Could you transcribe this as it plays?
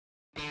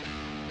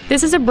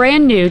This is a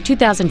brand new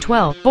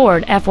 2012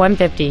 Ford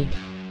F-150.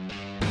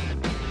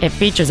 It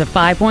features a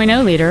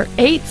 5.0-liter,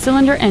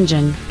 8-cylinder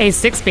engine, a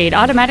 6-speed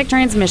automatic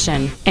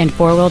transmission, and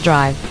 4-wheel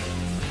drive.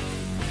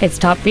 Its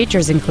top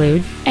features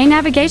include a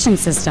navigation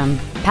system,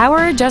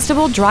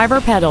 power-adjustable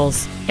driver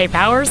pedals, a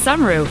power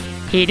sunroof,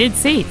 heated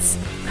seats,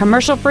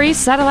 commercial-free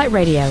satellite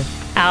radio,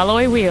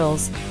 alloy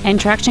wheels, and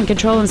traction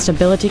control and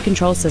stability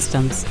control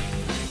systems.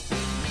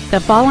 The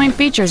following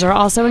features are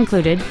also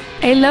included: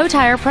 a low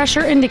tire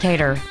pressure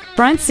indicator,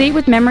 front seat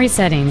with memory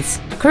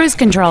settings, cruise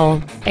control,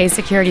 a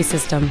security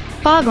system,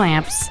 fog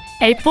lamps,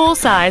 a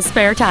full-size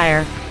spare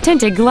tire,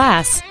 tinted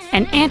glass,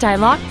 an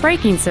anti-lock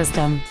braking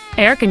system,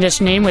 air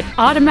conditioning with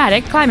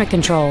automatic climate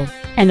control,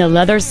 and the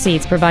leather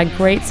seats provide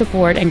great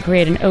support and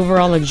create an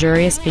overall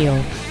luxurious feel.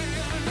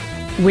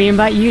 We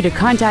invite you to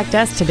contact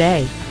us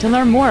today to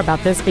learn more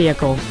about this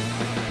vehicle.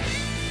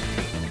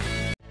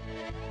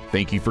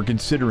 Thank you for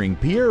considering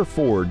Pierre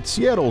Ford,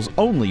 Seattle's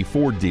only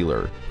Ford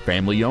dealer.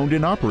 Family owned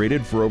and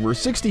operated for over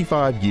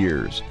 65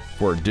 years.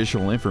 For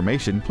additional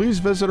information, please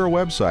visit our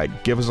website,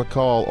 give us a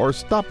call, or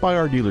stop by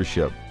our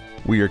dealership.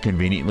 We are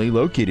conveniently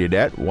located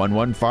at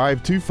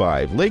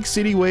 11525 Lake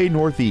City Way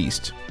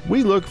Northeast.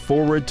 We look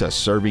forward to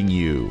serving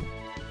you.